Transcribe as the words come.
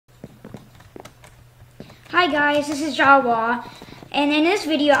Hi guys, this is Jawa, and in this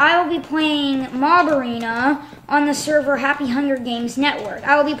video I will be playing MobArena on the server Happpy Hunger Games network.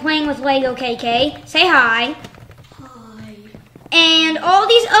 I will be playing with Lego KK. Say hi. Hi. And all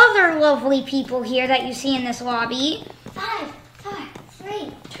these other lovely people here that you see in this lobby. 5, 4,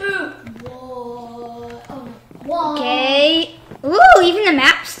 3, 2, 1. Oh no. 1. Okay. Ooh, even the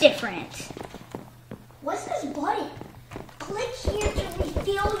map's different. What's this button? Click here to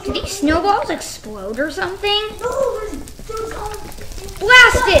refill your... Did these snowballs explode or something? No, there's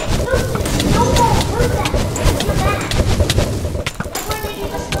Blast it! Snowball, where's that? You're back. That's where they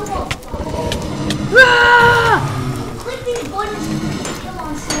give us snowballs from. Ah! Click these buttons to refill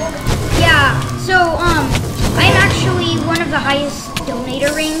on snowballs. Yeah, so, I'm actually one of the highest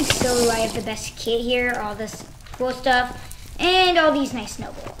donator rings, so I have the best kit here, all this cool stuff, and all these nice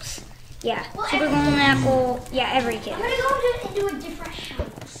snowballs. Yeah, Well, super golden apple, yeah, every kit. I'm gonna go into a different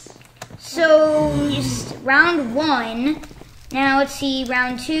house. So, just round 1. Now, let's see,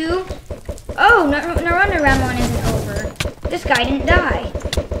 round 2. Oh, no wonder round 1 isn't over. This guy didn't die.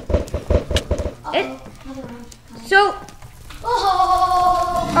 Another round. So,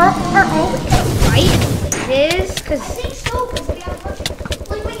 Oh! are all we gonna fight this? I Because think so, because we have much...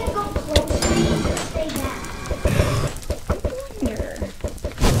 Like, we can go close to me or stay back.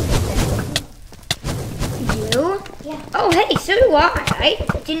 you? Yeah. Oh, hey, so do I.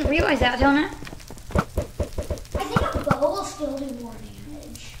 I didn't realize that until now. I think a bow will still do more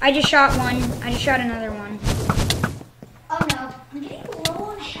damage. I just shot one. I just shot another one. Oh no, I'm getting low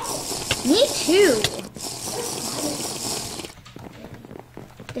on health. Me too.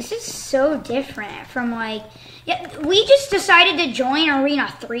 This is so different from like, yeah, we just decided to join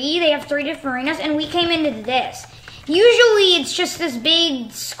Arena 3. They have 3 different arenas, and we came into this. Usually it's just this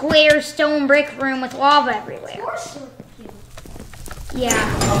big square stone brick room with lava everywhere. You're so cute. Yeah.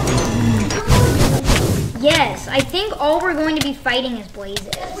 Yes, I think all we're going to be fighting is blazes.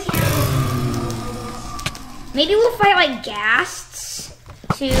 Maybe we'll fight like ghasts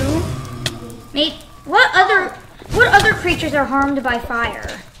too. Maybe what other creatures are harmed by fire?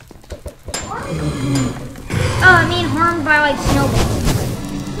 I mean harmed by like snowballs.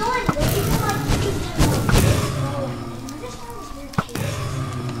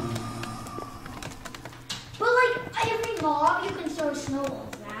 Mob, you can throw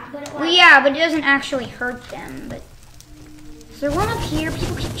snowballs at, but well, yeah, but it doesn't actually hurt them. But is there one up here?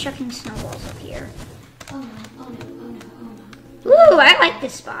 People keep chucking snowballs up here. Oh no, oh no, oh no, oh Ooh, no. I like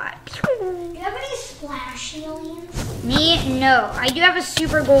this spot. Do you have any splash aliens? Me? No. I do have a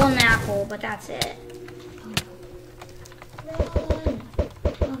super golden apple, but that's it.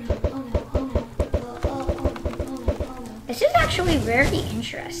 This is actually very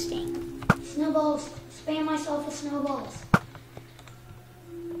interesting. Snowballs. Spam myself with snowballs.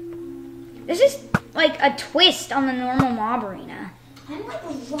 This is like a twist on the normal MobArena. I'm like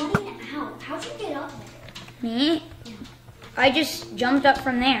running out. How'd you get up there? Me? Yeah. I just jumped up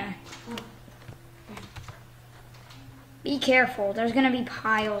from there. Oh. Be careful. There's going to be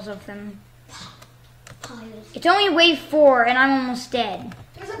piles of them. Piles. It's only wave 4 and I'm almost dead.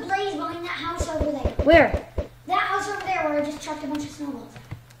 There's a blaze behind that house over there. Where? That house over there where I just chucked a bunch of snowballs.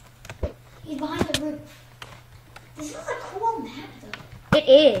 He's behind the roof. This is a cool map, though. It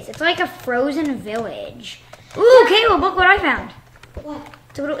is. It's like a frozen village. Ooh, Caleb, look what I found. What?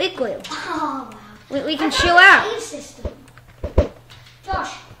 It's a little igloo. Oh, wow. We can chill out. Cave system.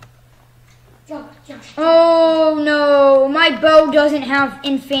 Josh. Oh, no. My bow doesn't have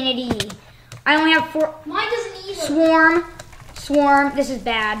infinity. I only have 4. Mine doesn't either. Swarm. This is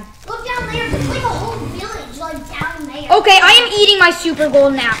bad. Look down there. There's like a whole village, like down there. Okay, I am eating my super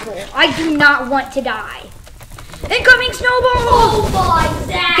golden apple. I do not want to die. Incoming snowball! Oh my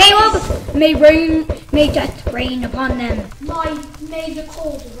God! Caleb, may death rain upon them. May the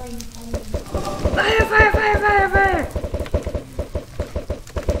cold rain upon them. Fire, fire, fire, fire, fire!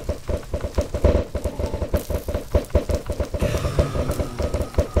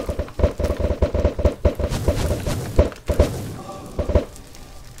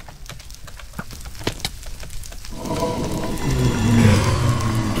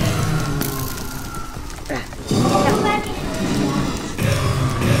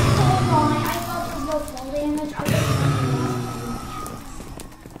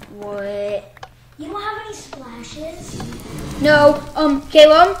 What? You don't have any splashes? No,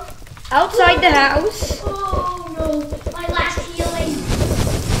 Caleb, outside the house. Oh no, my last healing.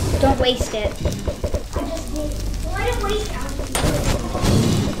 Don't waste it. I just did. Well, I didn't waste out.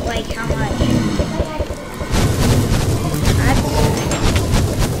 Like how much?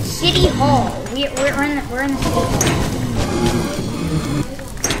 Like City Hall. We're in the City Hall.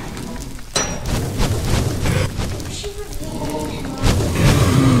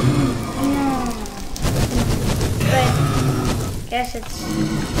 guess it's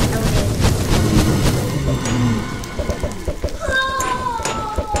how it is.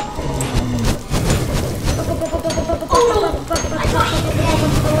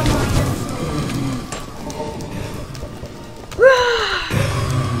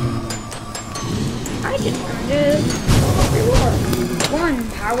 I just earned a reward.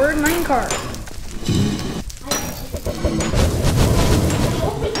 1 powered minecart.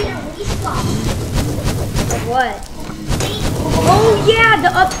 Of what? Oh yeah,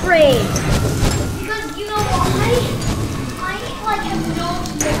 the upgrade. Because you know why? I like have no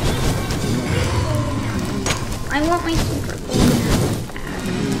I want my super golden apple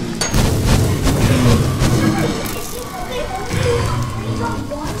back. It seems like they only do upgrades on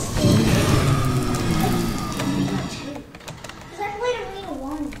one stage. Arena 2. Because I played Arena 1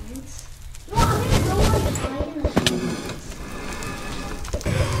 once. You know what? I'm gonna go like hide in the trees.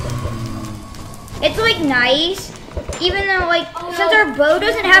 It's like nice, even though like since our bow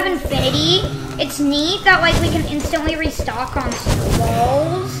doesn't have infinity, it's neat that like we can instantly restock on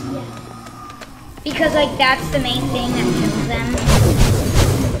snowballs. Yeah. Because like that's the main thing that kills them.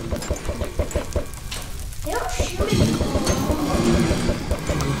 They don't shoot it.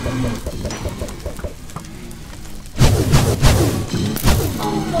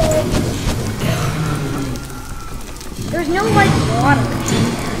 Oh There's no like water in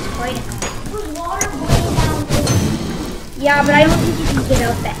there. It's quite annoying. There's water way down there. Yeah, but I don't think you can get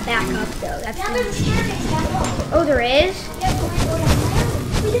up back up though. That's Down there's a staircase down low. Oh, there is? Yeah, so we go down there.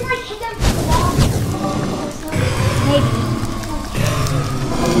 We can like hit them from the wall. Maybe.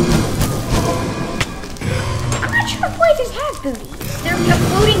 I'm not sure if places have booties. They're a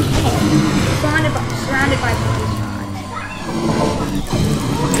floating head surrounded by booties rods.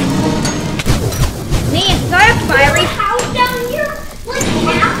 Man, if I have fiery House down here, like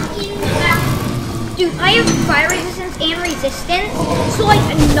half in the mountain. Dude, I have fire resistance and resistance, so like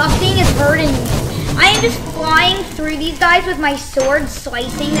nothing is hurting me. I am just flying through these guys with my sword,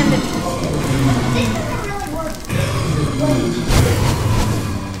 slicing them to pieces. This doesn't really work.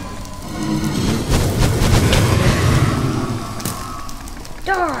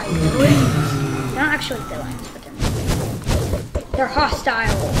 Die, villains. They're not actually villains, but they're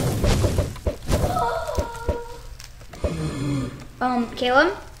hostile.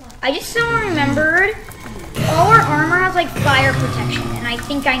 Caleb, I just somehow remembered all our armor has like fire protection, and I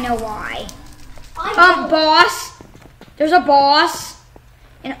think I know why. Boss. There's a boss,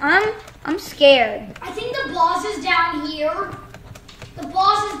 and I'm scared. I think the boss is down here. The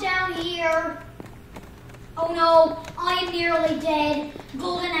boss is down here. Oh no, I am nearly dead.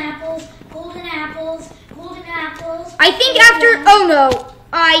 Golden apples, golden apples, golden apples. I think after, oh no,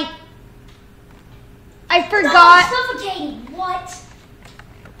 I forgot. No, I'm suffocating. What?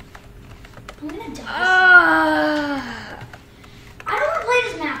 I'm gonna die. I don't want to play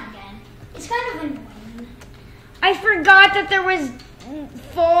this map again. It's kind of annoying. I forgot that there was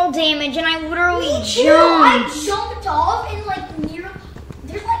fall damage, and I literally Me too. jumped. I jumped off and like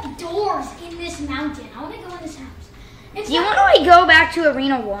there's like doors in this mountain. I want to go in this house. Do you want to like go back to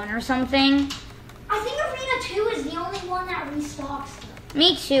Arena 1 or something? I think Arena 2 is the only one that restocks them.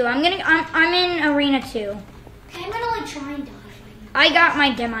 Me too. I'm in Arena 2. Okay, I'm gonna like try and die. I got my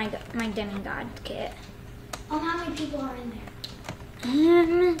demigod kit. How many people are in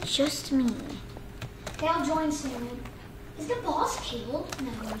there? Just me. Okay, I'll join soon. Is the boss killed?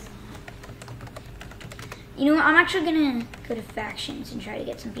 No, he's not. You know what? I'm actually gonna go to factions and try to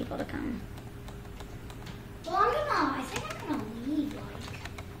get some people to come. Well, I think I'm gonna leave, like,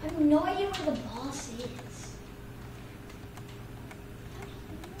 I have no idea where the boss is.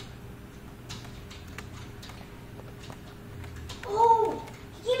 Oh,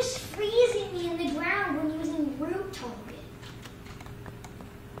 he keeps freezing me in the ground when using root target.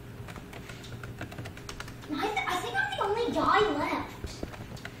 I think I'm the only guy left.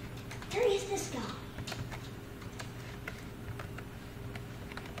 Where is this guy?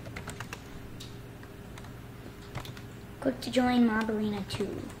 Click to join MobArena 2.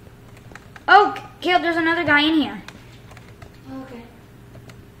 Oh, Caleb, there's another guy in here. Okay.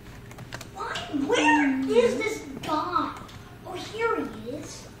 Where is this guy? Oh, here he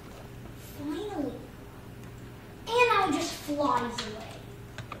is. Finally. And now he just flies away.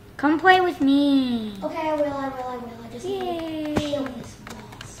 Come play with me. Okay, I will. I just need Yay. to kill this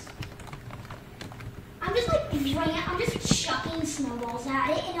boss. I'm just like I'm just chucking snowballs at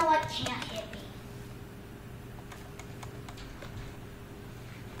it and it like can't hit me.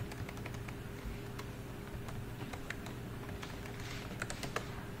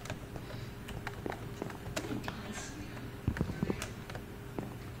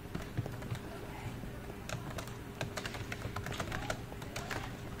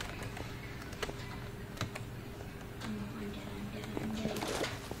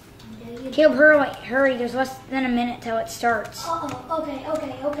 Caleb, hurry, hurry. There's less than a minute till it starts. Okay.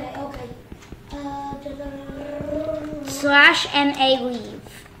 /MA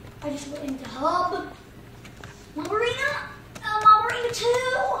leave. I just went into hub. MobArena? MobArena 2?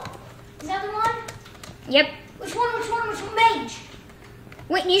 Is that the one? Yep. Which one mage?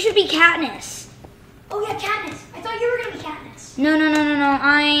 Wait, you should be Katniss. Oh yeah, Katniss. I thought you were gonna be Katniss. No.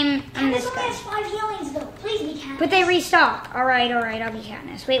 I'm Katniss this only guy. has 5 healings though. Please be Katniss. But they restock. All right, I'll be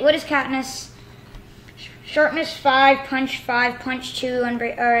Katniss. Wait, what is Katniss? Sharpness 5, punch 5, punch 2, all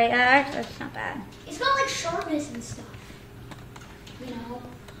right, that's not bad. It's got like sharpness and stuff. You know?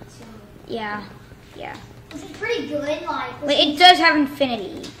 So. Yeah. Is it pretty good? Like. Wait, it does have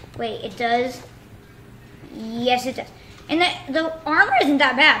infinity. Wait, it does? Yes, it does. And the armor isn't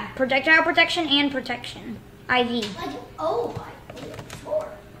that bad. Projectile protection and protection. IV. Like, oh, 4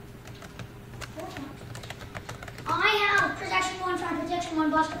 times. I have protection 1, fire protection 1,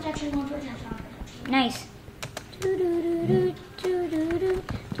 blast protection 1, protection 1. Nice. Let's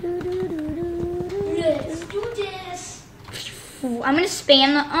do this. Ooh, I'm gonna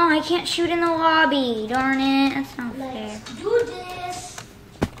spam the. Oh, I can't shoot in the lobby. Darn it. That's not fair. Let's do this.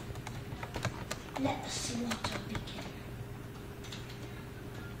 Let the slaughter begin.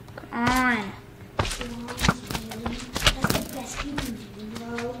 Come on. That's the best you can do,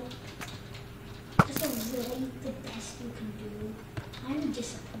 bro. That's really the best you can do. I'm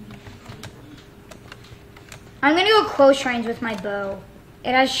disappointed. I'm gonna go close range with my bow.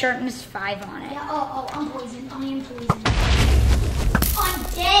 It has sharpness 5 on it. Yeah, I'm poisoned. I am poisoned. I'm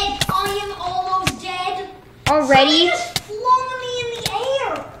dead. I am almost dead. Already? Somebody just flung me in the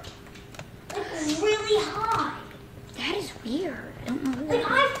air. Like, really high. That is weird. I don't know who Like,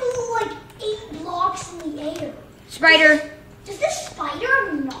 that I flew like 8 blocks in the air. is. Spider. Does this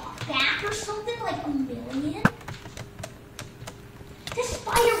spider knock back or something like a million? This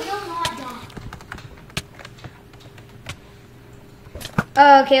spider will not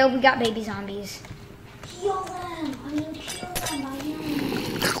die. Okay, we got baby zombies. Heal them. I mean, kill them. I am.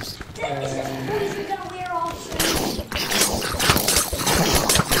 Is this poison gonna wear off soon?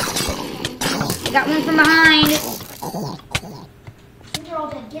 I got one from behind. I think they're all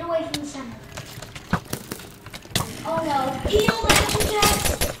dead. Get away from the center. Oh no. Heal them, yes.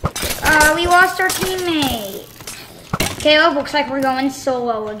 We lost our teammate. Caleb, looks like we're going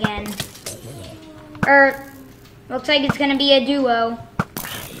solo again. Looks like it's gonna be a duo.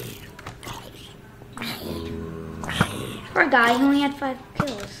 Poor guy, he only had 5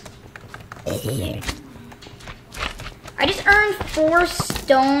 kills. I just earned 4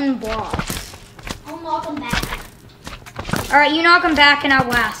 stone blocks. I'll knock them back. Alright, you knock him back and I'll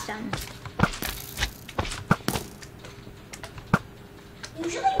blast him.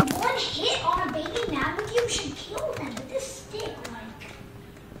 Usually 1 hit on a baby mad with you should kill them, but this stick, like...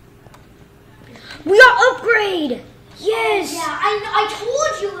 We got upgrade! Yes! Yeah, I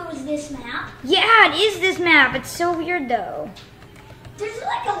told you it was this map. Yeah, it is this map. It's so weird though. There's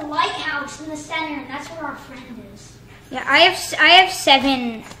like a lighthouse in the center, and that's where our friend is. Yeah, I have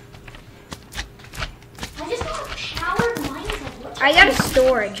 7. I just got a powered minecart. I got a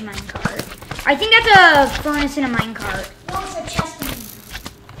storage minecart. I think that's a furnace and a minecart. No, it's a chest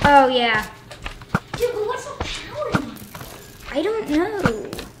minecart. Oh yeah. Dude, but what's a powered minecart? I don't know.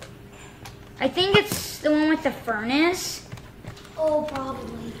 I think it's the one with the furnace. Oh,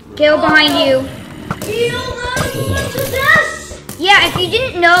 probably. Caleb, behind you. Heal them! What is this? Yeah, if you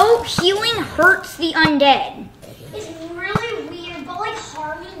didn't know, healing hurts the undead. It's really weird, but like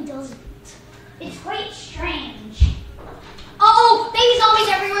harming doesn't. It's quite strange. Uh-oh! Baby zombies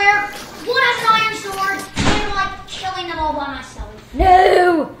everywhere! One has an iron sword, and I'm like killing them all by myself.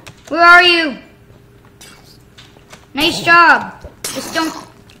 No! Where are you? Nice job. Just don't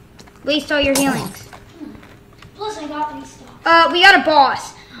waste all your healings. Plus, I got restock. We got a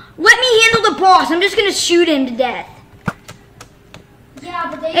boss. Let me handle the boss. I'm just gonna shoot him to death. Yeah,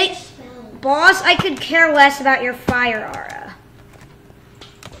 but they Hey, spell. boss, I could care less about your fire aura.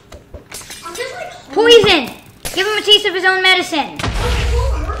 I'm just like Poison! Give him a taste of his own medicine. It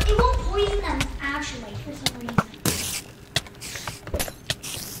won't hurt. It won't poison them actually for some reason.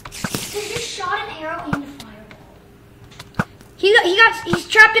 They just shot an arrow in the fireball. He's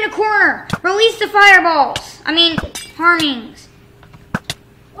trapped in a corner. Release the fireballs. I mean, harmings.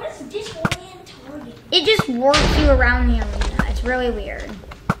 What is disorient target? It just warps you around the arena. It's really weird.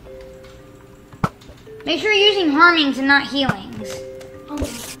 Make sure you're using harmings and not healings. Oh no.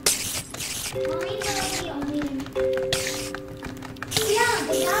 Marines are the only. Yeah,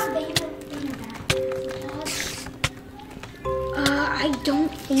 they have bandit in the back. I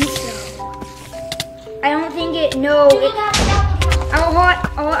don't think so. I don't think it. No. Look out, look out, look out.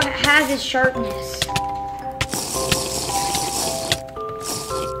 I'll has his sharpness.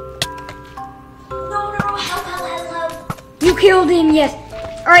 No, help. You killed him, yes.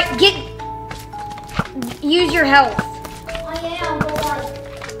 Alright, use your health. I am, but like,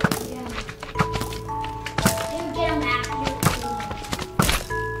 yeah. Dude, get him back.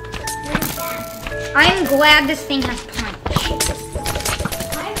 I'm glad this thing has punch.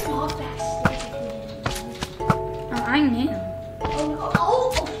 I have an knockback stick if you didn't know. Oh, I knew.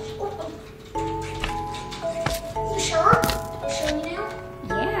 You sure? You sure you knew?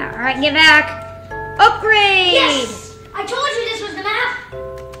 Yeah, alright, get back. Upgrade! Yes! I told you this was the map!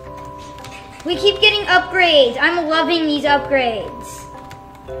 We keep getting upgrades. I'm loving these upgrades.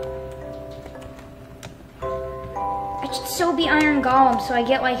 I should so be Iron Golem so I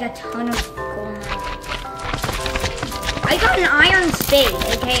get like a ton of gold. I got an Iron Spade,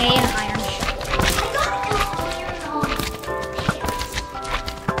 aka an Iron Shield.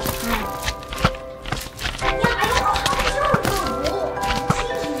 I got an iron Yeah, I don't know how these are real war.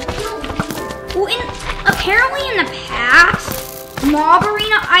 It seems real weird. Well, apparently in the past,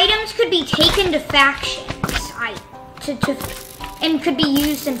 MobArena items could be taken to factions. And could be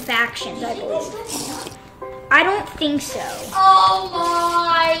used in factions, I believe. I don't think so. Oh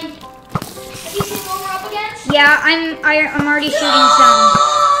my! Have you seen what we're up against? Yeah, I'm already shooting some.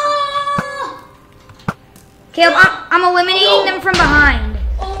 Caleb, I'm eliminating them from behind.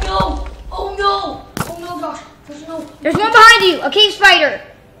 Oh no! Oh no! Oh no, Josh! There's one behind you, a cave spider.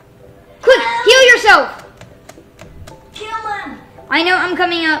 Quick, heal yourself. Kill him! I know, I'm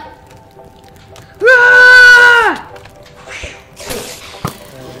coming up. Rah!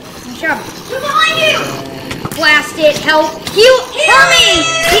 Good job. They're behind you! Blast it, help. Heal me!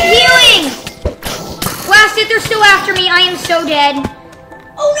 Healing! Blast it, they're still after me. I am so dead.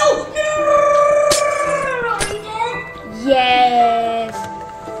 Oh no! No! Are you dead? Yes.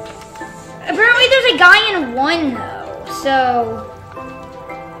 Apparently there's a guy in one though, so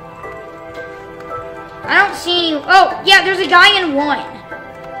I don't see any. Oh, yeah, there's a guy in one.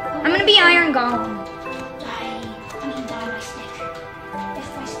 I'm gonna be Iron Golem. Die my stick. That's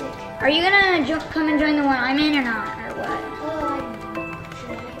my stick. Are you gonna come and join the one I'm in or not, or what?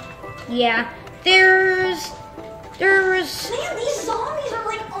 Should I? Yeah, there's. Man, these zombies are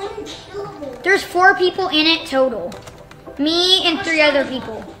like unkillable. There's 4 people in it total. Me and 3 other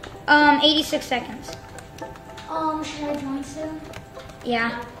people. 86 seconds. Should I join soon?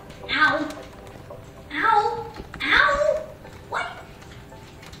 Yeah. Ow. Ow. Ow. What?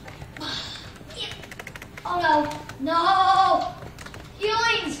 Oh no. No.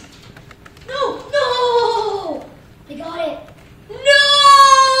 Healings. No. No. I got it. No.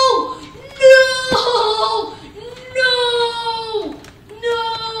 No. No. No.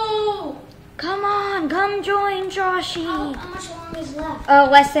 Come on, come join Joshy. How much longer is left?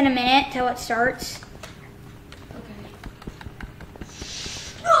 Less than a minute till it starts. Okay.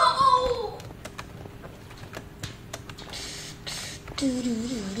 No.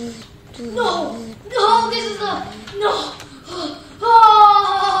 No. No. This is the no.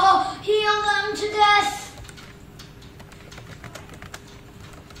 Oh, heal them to death.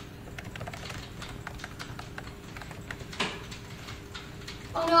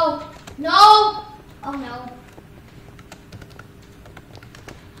 Oh no. No. Oh no.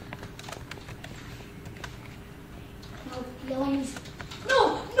 No feelings. No.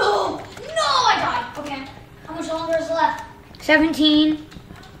 No. No. I died. Okay. How much longer is left? 17,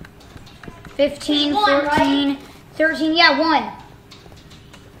 15, There's one, 14, right? 13, yeah, 1.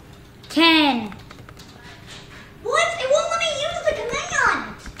 10. What? It won't let me use the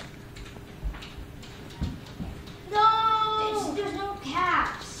command. No. There's no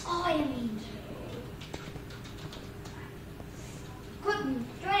caps. Oh, I mean. Quick,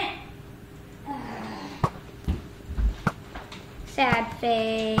 join it. Sad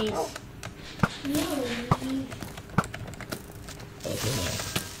face.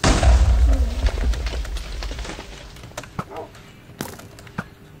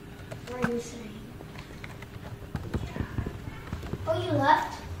 What are you saying? Oh, you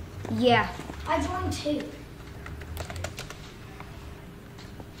left? Yeah. I joined too.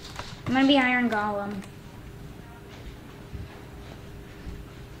 I'm gonna be Iron Golem.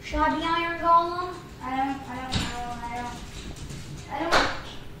 Should I be Iron Golem? I don't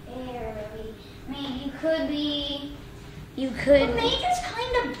care really. I mean, you could. But Mage is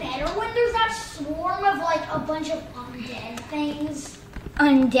kind of better when there's that swarm of like a bunch of undead things.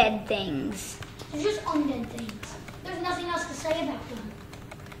 Undead things. They're just undead things. There's nothing else to say about them.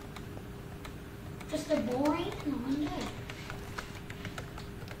 Just they're boring and undead.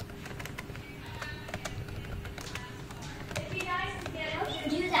 How do you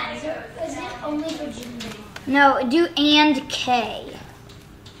do that? Is it only for Jimmy? No, do and K.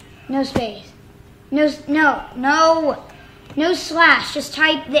 No space. No slash. Just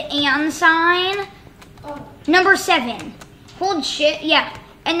type the and sign. Oh. Number 7. Hold shift, yeah.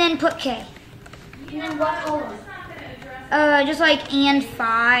 And then put K. And then what color? Just like and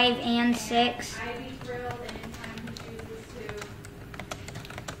 5 and 6. I'd be thrilled anytime he chooses to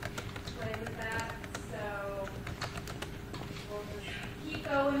play with that. So we'll just keep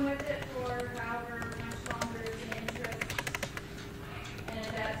going with it for however much longer is an interest. And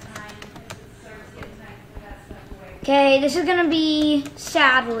at that time, if it starts getting time to put that stuff away. Okay, this is gonna be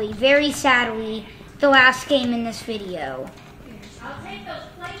sadly, very sadly, the last game in this video. I'll take those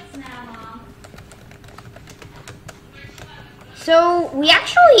plates now, Mom. So we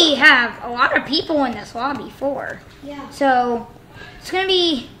actually have a lot of people in this lobby for. Yeah. So it's gonna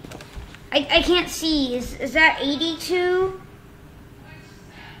be. I can't see. Is that 82?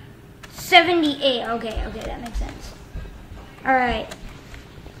 78. Okay, that makes sense. All right.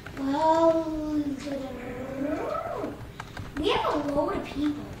 Well, we have a load of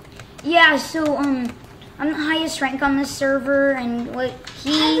people. Yeah. So I'm the highest rank on this server, and what I'm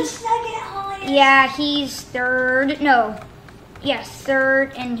the he's. second highest. Yeah, he's 3rd. No. Yes,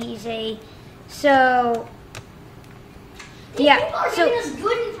 3rd, and he's a. So. These Yeah. people are So. giving us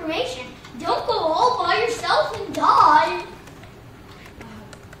good information. Don't go all by yourself and die.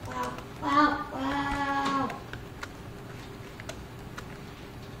 Wow.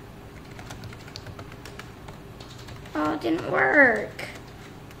 Oh, it didn't work.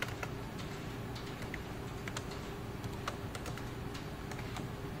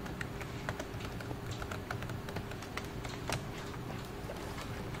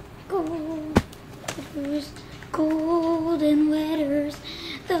 Golden letters,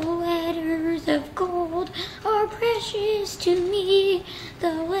 the letters of gold are precious to me,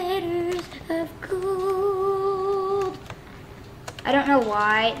 the letters of gold. I don't know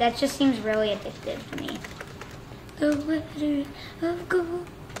why, that just seems really addictive to me. The letters of gold.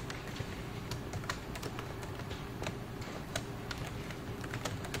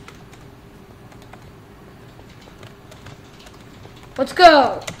 Let's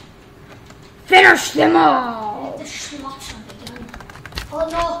go! Finish them all! The slaughter begun. Oh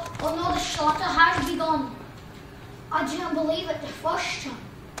no, the slaughter has begun. I didn't believe it the first time.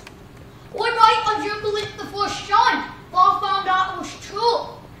 Alright, I didn't believe it the first time, but I found out it was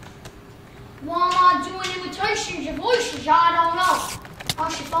true. Why am I doing imitations of voices? I don't know. I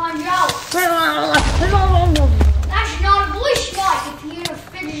should find out. That's not a voice, Mike, if you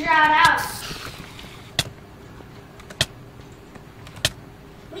figure that out.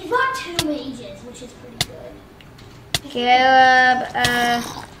 We've got 2 mages, which is pretty good. Caleb,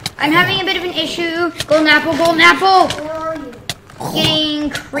 I'm having a bit of an issue. Golden apple, golden apple! Where are you? Getting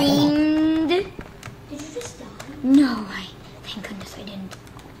creamed. Did you just die? No, thank goodness I didn't.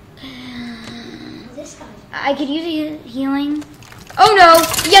 This guy's. I could use a healing. Oh no!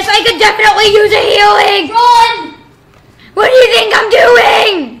 Yes, I could definitely use a healing! Run! What do you think I'm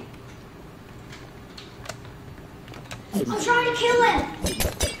doing? I'm trying to kill him.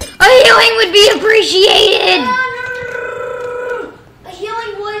 A healing would be appreciated! A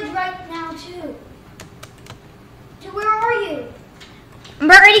healing would right now too. Dude, where are you? I'm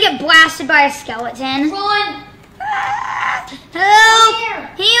about ready to get blasted by a skeleton. Run! Help! Here.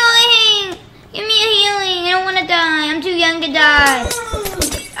 Healing! Give me a healing. I don't want to die. I'm too young to die.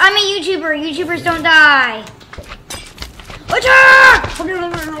 I'm a YouTuber. YouTubers don't die. Attack!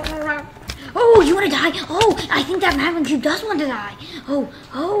 Oh, you want to die? Oh, I think that Raven Cube does want to die. Oh.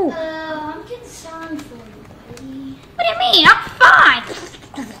 I'm concerned for you, buddy. What do you mean? I'm fine.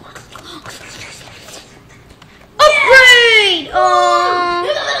 Upgrade! Oh,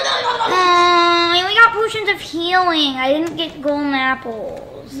 I only got potions of healing. I didn't get golden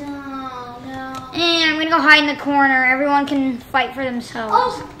apples. No. And I'm gonna go hide in the corner. Everyone can fight for themselves.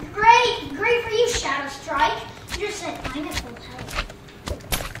 Oh, great for you, Shadow Strike. You just said I'm at full health.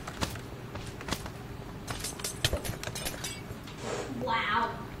 Wow.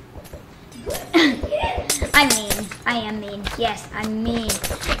 I am mean. Yes, I'm mean.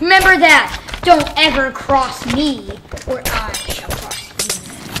 Remember that. Don't ever cross me, or I shall cross you.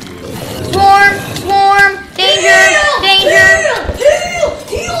 Swarm! Danger!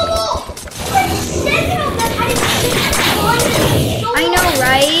 Heal them all! Like 7 of them had it. I know,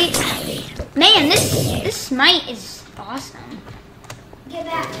 right? Man, this smite is awesome. Get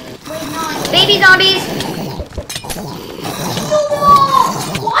back. Wait, no. Baby zombies! Kill them all!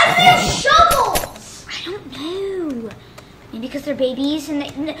 Why do they have shovels? I don't know. Maybe because they're babies and they...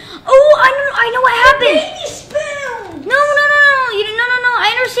 Oh, I know what happened. Baby spoon! No. No. I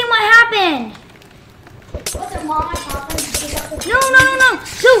understand what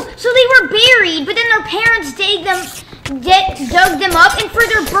were buried, but then their parents dug them up, and for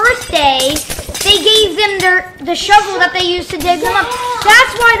their birthday, they gave them the shovel that they used to dig them up.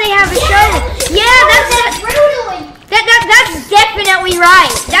 That's why they have a shovel. Yeah, that's definitely right.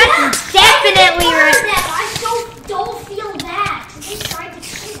 That's definitely right. I don't feel bad. They tried to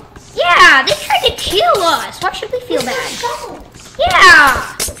kill us. Yeah, they tried to kill us. Why should we feel bad? Shovels.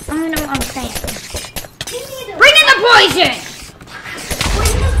 Yeah. I'm saying. Bring in the poison.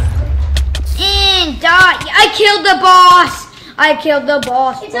 And die. I killed the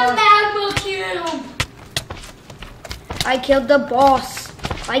boss. It's a magma cube. I killed the boss.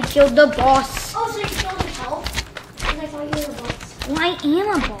 Oh, so you killed yourself? Because I thought you were a boss. Well, I am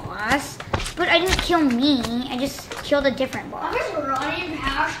a boss, but I didn't kill me. I just killed a different boss. I'm just running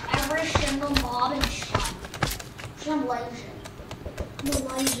past every single mob and shot. I'm lazy.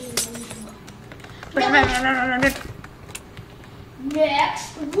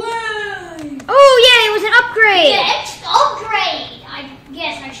 Next wave. Oh yeah, it was an upgrade. Next upgrade. I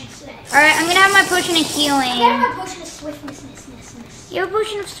guess I should say. All right, I'm gonna have my potion of I healing. have my potion of swiftness. You have a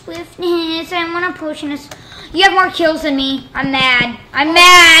potion of swiftness. I want a potion of. You have more kills than me. I'm mad.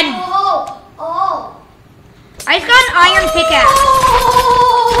 Oh. I just got an iron pickaxe.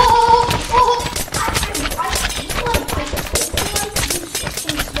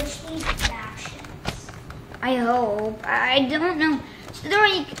 I hope. I don't know. So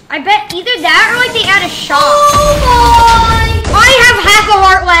I bet either that or like they add a shop. Oh my! I have half a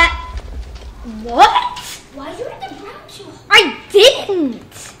heart left. What? Why you in the ground too hard? I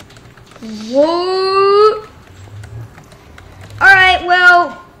didn't. Whoa. Alright,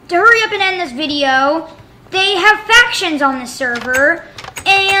 well, to hurry up and end this video, they have factions on this server,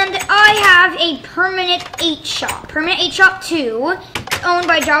 and I have a permanent 8 shop. Permanent 8 shop 2, owned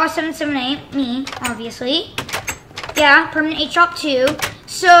by Java778, me, obviously. Yeah, permanent 8 shop 2.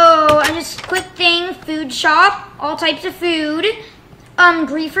 So, just quick thing, food shop, all types of food.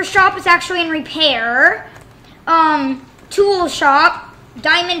 Griefer shop is actually in repair. Tool shop,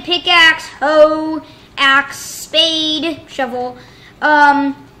 diamond pickaxe, hoe, axe, spade, shovel.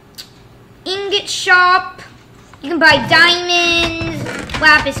 Ingot shop, you can buy diamonds,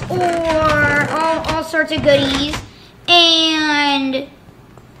 lapis ore, all sorts of goodies. And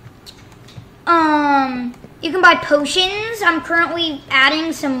you can buy potions. I'm currently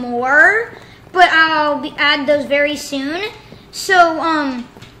adding some more, but I'll add those very soon. So,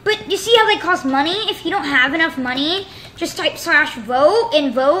 but you see how they cost money? If you don't have enough money, just type /vote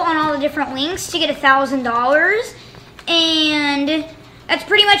and vote on all the different links to get $1,000. And that's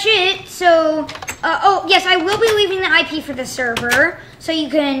pretty much it. So, oh yes, I will be leaving the IP for the server, so you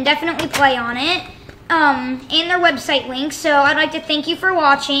can definitely play on it. And their website link. So I'd like to thank you for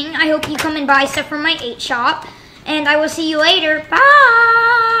watching. I hope you come and buy stuff from my 8 shop. And I will see you later.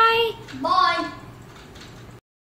 Bye! Bye!